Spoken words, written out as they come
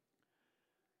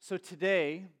So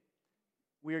today,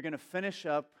 we are going to finish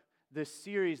up this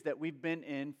series that we've been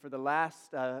in for the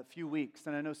last few weeks.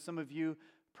 And I know some of you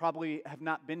probably have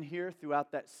not been here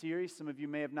throughout that series. Some of you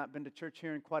may have not been to church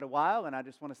here in quite a while, and I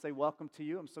just want to say welcome to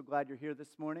you. I'm so glad you're here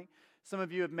this morning. Some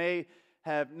of you may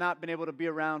have not been able to be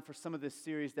around for some of this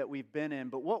series that we've been in.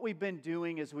 But what we've been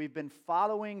doing is we've been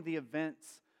following the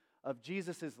events of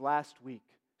Jesus' last week,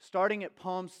 starting at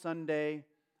Palm Sunday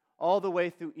all the way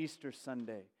through Easter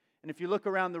Sunday. And if you look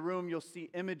around the room, you'll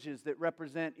see images that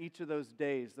represent each of those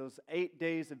days, those 8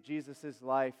 days of Jesus'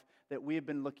 life that we have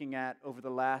been looking at over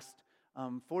the last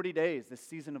 40 days, this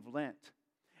season of Lent.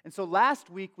 And so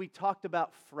last week we talked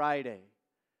about Friday.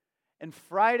 And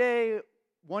Friday,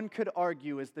 one could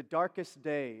argue, is the darkest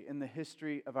day in the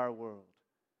history of our world.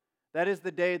 That is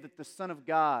the day that the Son of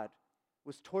God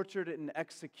was tortured and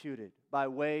executed by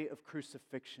way of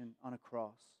crucifixion on a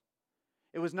cross.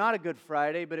 It was not a Good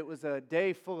Friday, but it was a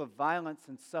day full of violence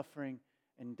and suffering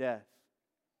and death.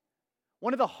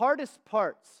 One of the hardest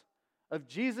parts of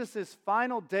Jesus'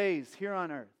 final days here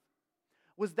on earth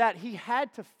was that he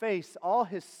had to face all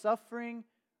his suffering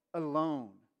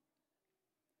alone.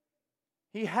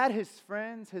 He had his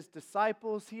friends, his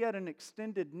disciples, he had an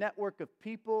extended network of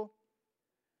people,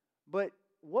 but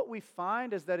what we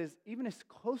find is that even his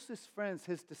closest friends,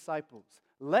 his disciples,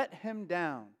 let him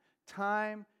down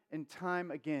time and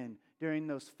time again during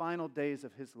those final days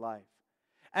of his life.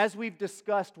 As we've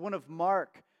discussed,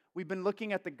 we've been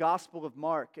looking at the Gospel of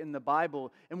Mark in the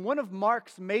Bible, and one of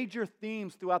Mark's major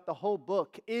themes throughout the whole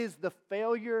book is the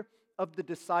failure of the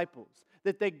disciples,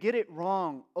 that they get it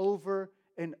wrong over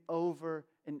and over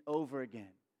and over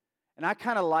again. And I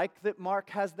kind of like that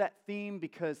Mark has that theme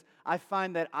because I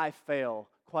find that I fail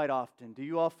quite often. Do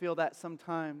you all feel that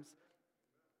sometimes?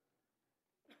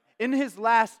 In his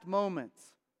last moments,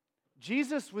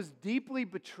 Jesus was deeply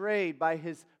betrayed by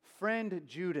his friend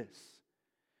Judas.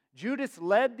 Judas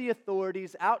led the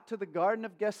authorities out to the Garden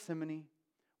of Gethsemane,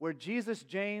 where Jesus,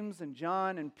 James, and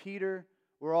John, and Peter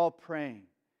were all praying.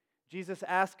 Jesus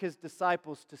asked his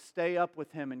disciples to stay up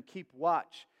with him and keep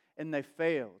watch, and they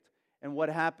failed. And what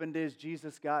happened is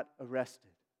Jesus got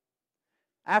arrested.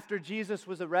 After Jesus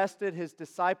was arrested, his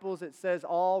disciples, it says,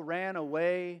 all ran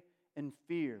away in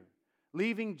fear,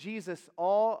 leaving Jesus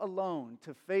all alone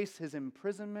to face his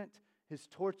imprisonment, his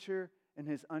torture, and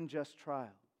his unjust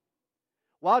trial.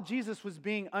 While Jesus was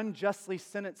being unjustly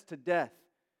sentenced to death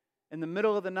in the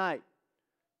middle of the night,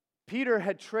 Peter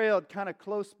had trailed kind of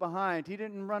close behind. He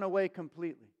didn't run away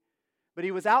completely, but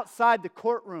he was outside the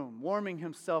courtroom warming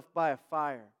himself by a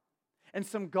fire. And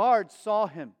some guards saw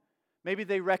him. Maybe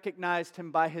they recognized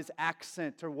him by his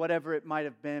accent or whatever it might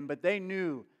have been, but they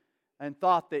knew and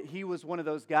thought that he was one of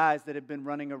those guys that had been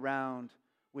running around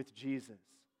with Jesus.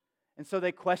 And so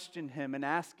they questioned him and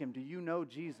asked him, "Do you know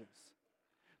Jesus?"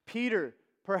 Peter,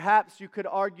 perhaps you could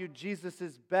argue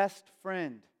Jesus' best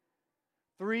friend,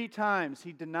 3 times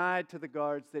he denied to the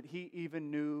guards that he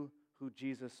even knew who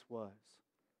Jesus was.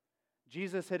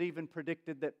 Jesus had even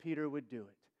predicted that Peter would do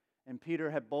it. And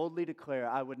Peter had boldly declared,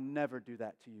 "I would never do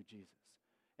that to you, Jesus."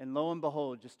 And lo and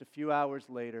behold, just a few hours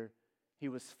later, he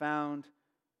was found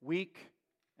weak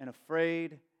and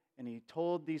afraid, and he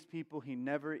told these people he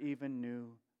never even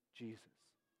knew Jesus.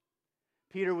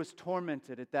 Peter was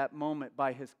tormented at that moment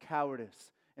by his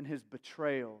cowardice and his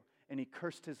betrayal, and he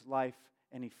cursed his life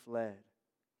and he fled.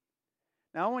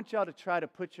 Now I want y'all to try to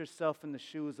put yourself in the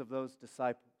shoes of those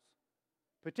disciples,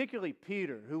 particularly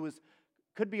Peter, who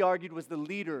could be argued was the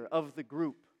leader of the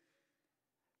group.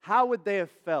 How would they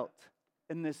have felt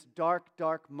in this dark,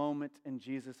 dark moment in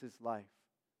Jesus' life?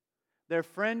 Their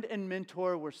friend and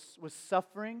mentor was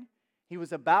suffering. He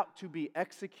was about to be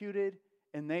executed,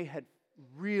 and they had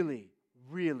really,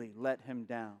 really let him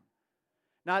down.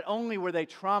 Not only were they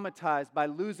traumatized by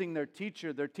losing their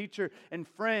teacher and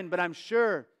friend, but I'm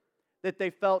sure that they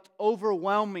felt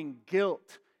overwhelming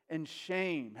guilt and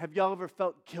shame. Have y'all ever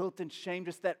felt guilt and shame?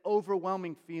 Just that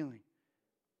overwhelming feeling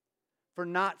for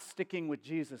not sticking with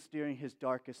Jesus during his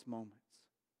darkest moments.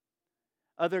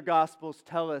 Other Gospels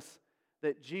tell us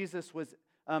that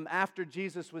after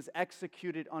Jesus was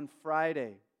executed on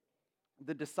Friday,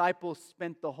 the disciples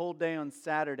spent the whole day on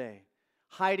Saturday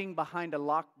hiding behind a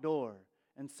locked door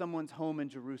in someone's home in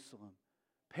Jerusalem,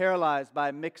 paralyzed by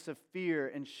a mix of fear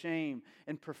and shame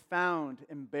and profound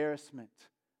embarrassment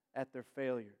at their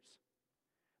failures.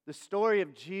 The story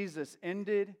of Jesus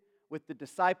ended with the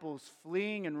disciples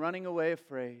fleeing and running away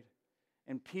afraid,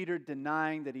 and Peter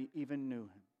denying that he even knew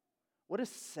him. What a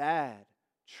sad,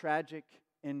 tragic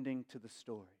ending to the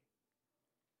story.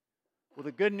 Well,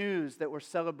 the good news that we're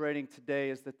celebrating today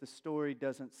is that the story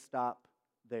doesn't stop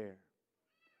there.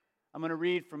 I'm going to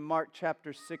read from Mark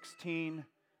chapter 16,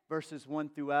 verses 1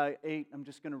 through 8. I'm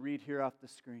just going to read here off the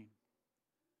screen.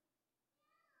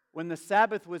 When the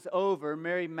Sabbath was over,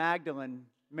 Mary Magdalene,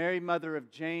 Mary mother of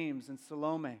James, and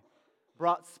Salome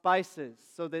brought spices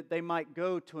so that they might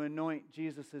go to anoint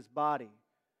Jesus' body.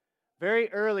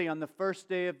 Very early on the first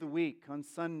day of the week, on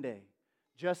Sunday,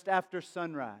 just after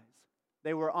sunrise,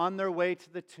 they were on their way to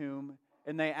the tomb,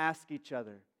 and they asked each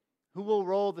other, "Who will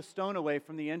roll the stone away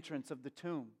from the entrance of the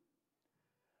tomb?"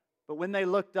 But when they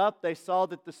looked up, they saw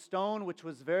that the stone, which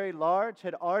was very large,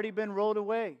 had already been rolled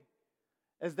away.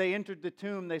 As they entered the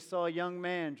tomb, they saw a young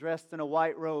man dressed in a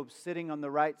white robe sitting on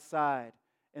the right side,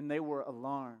 and they were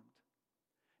alarmed.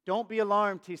 "Don't be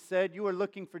alarmed," he said. "You are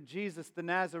looking for Jesus the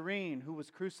Nazarene who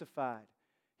was crucified.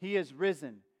 He is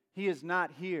risen. He is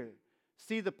not here.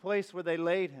 See the place where they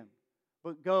laid him.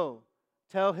 But go,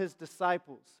 tell his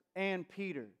disciples and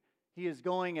Peter, he is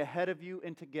going ahead of you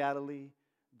into Galilee.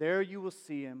 There you will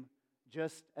see him,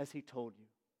 just as he told you."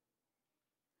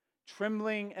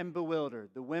 Trembling and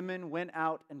bewildered, the women went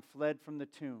out and fled from the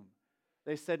tomb.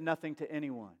 They said nothing to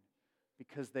anyone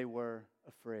because they were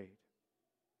afraid.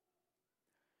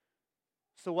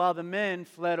 So while the men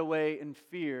fled away in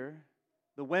fear,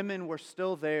 the women were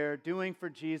still there, doing for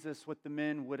Jesus what the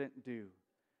men wouldn't do.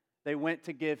 They went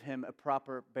to give him a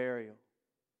proper burial.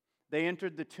 They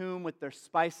entered the tomb with their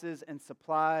spices and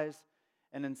supplies,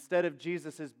 and instead of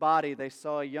Jesus' body, they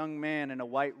saw a young man in a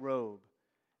white robe.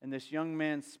 And this young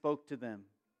man spoke to them.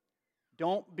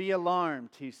 "Don't be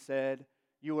alarmed," he said.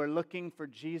 "You are looking for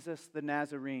Jesus the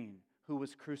Nazarene who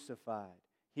was crucified.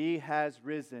 He has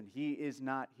risen. He is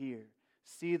not here.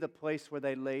 See the place where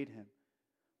they laid him.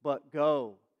 But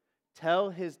go, tell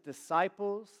his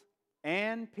disciples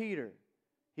and Peter,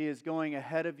 he is going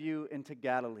ahead of you into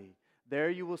Galilee. There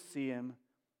you will see him,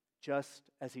 just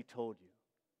as he told you."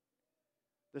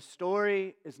 The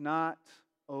story is not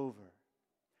over.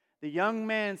 The young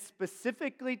man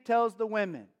specifically tells the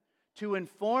women to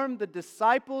inform the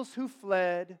disciples who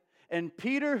fled and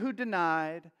Peter who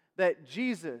denied that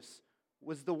Jesus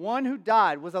was the one who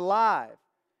died, was alive,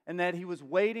 and that he was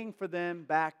waiting for them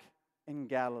back in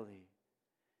Galilee.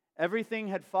 Everything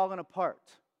had fallen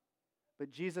apart, but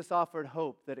Jesus offered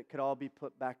hope that it could all be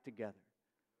put back together.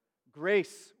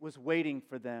 Grace was waiting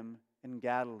for them in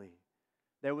Galilee.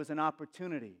 There was an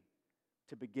opportunity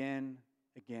to begin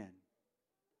again.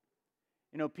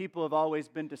 You know, people have always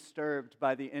been disturbed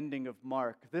by the ending of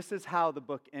Mark. This is how the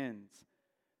book ends.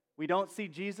 We don't see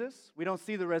Jesus. We don't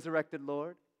see the resurrected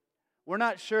Lord. We're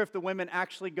not sure if the women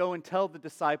actually go and tell the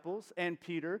disciples and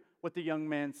Peter what the young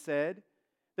man said.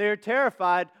 They are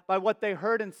terrified by what they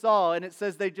heard and saw, and it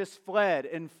says they just fled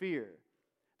in fear.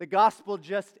 The gospel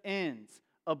just ends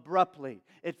abruptly.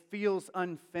 It feels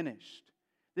unfinished.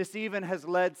 This even has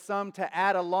led some to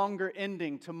add a longer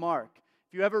ending to Mark.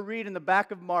 If you ever read in the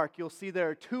back of Mark, you'll see there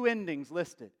are two endings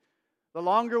listed. The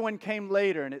longer one came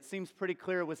later, and it seems pretty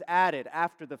clear it was added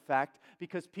after the fact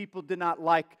because people did not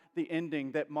like the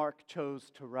ending that Mark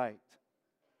chose to write.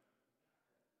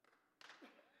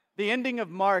 The ending of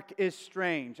Mark is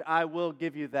strange, I will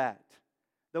give you that.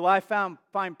 Though I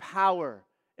find power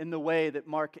in the way that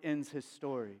Mark ends his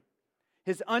story.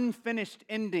 His unfinished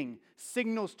ending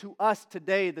signals to us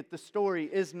today that the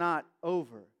story is not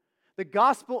over. The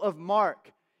Gospel of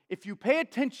Mark, if you pay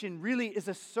attention, really is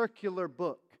a circular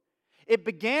book. It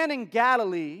began in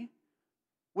Galilee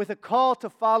with a call to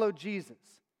follow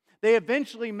Jesus. They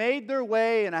eventually made their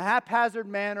way in a haphazard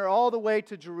manner all the way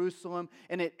to Jerusalem,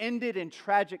 and it ended in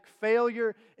tragic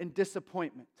failure and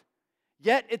disappointment.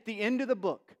 Yet at the end of the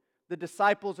book, the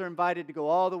disciples are invited to go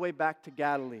all the way back to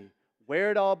Galilee, where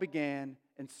it all began,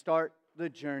 and start the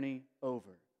journey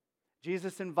over.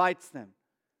 Jesus invites them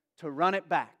to run it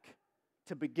back,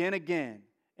 to begin again,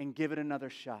 and give it another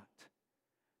shot.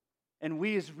 And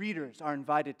we as readers are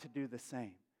invited to do the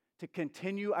same, to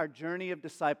continue our journey of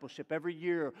discipleship. Every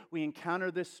year we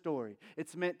encounter this story.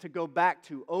 It's meant to go back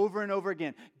to over and over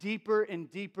again, deeper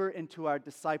and deeper into our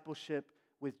discipleship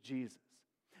with Jesus.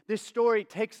 This story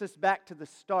takes us back to the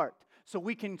start, so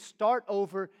we can start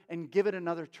over and give it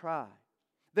another try.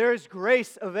 There is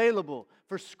grace available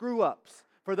for screw-ups,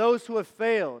 for those who have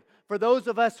failed, for those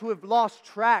of us who have lost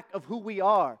track of who we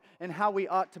are and how we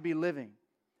ought to be living.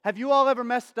 Have you all ever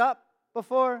messed up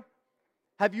before?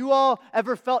 Have you all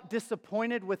ever felt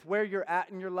disappointed with where you're at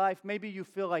in your life? Maybe you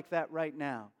feel like that right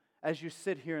now as you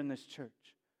sit here in this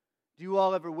church. Do you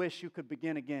all ever wish you could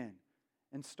begin again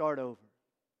and start over?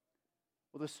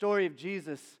 Well, the story of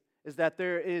Jesus is that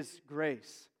there is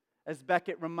grace. As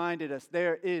Beckett reminded us,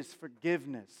 there is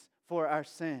forgiveness for our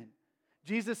sin.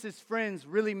 Jesus' friends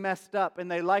really messed up, and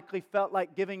they likely felt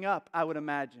like giving up, I would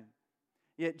imagine.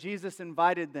 Yet Jesus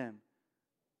invited them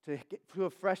to a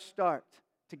fresh start,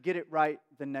 to get it right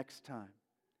the next time.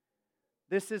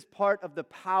 This is part of the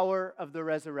power of the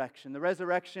resurrection. The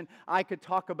resurrection, I could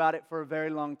talk about it for a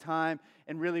very long time,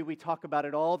 and really we talk about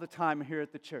it all the time here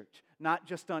at the church, not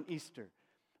just on Easter.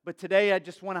 But today I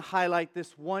just want to highlight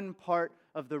this one part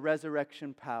of the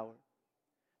resurrection power.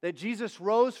 That Jesus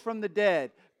rose from the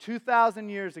dead 2,000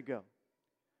 years ago.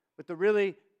 But the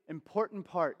really important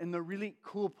part and the really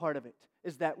cool part of it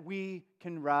is that we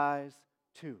can rise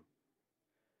too.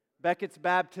 Beckett's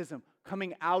baptism,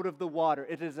 coming out of the water,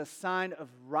 it is a sign of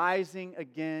rising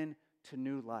again to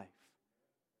new life.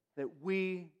 That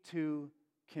we too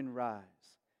can rise.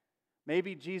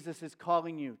 Maybe Jesus is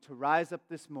calling you to rise up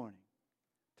this morning,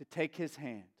 to take His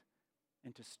hand,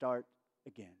 and to start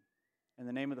again. In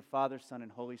the name of the Father, Son,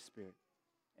 and Holy Spirit,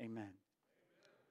 amen.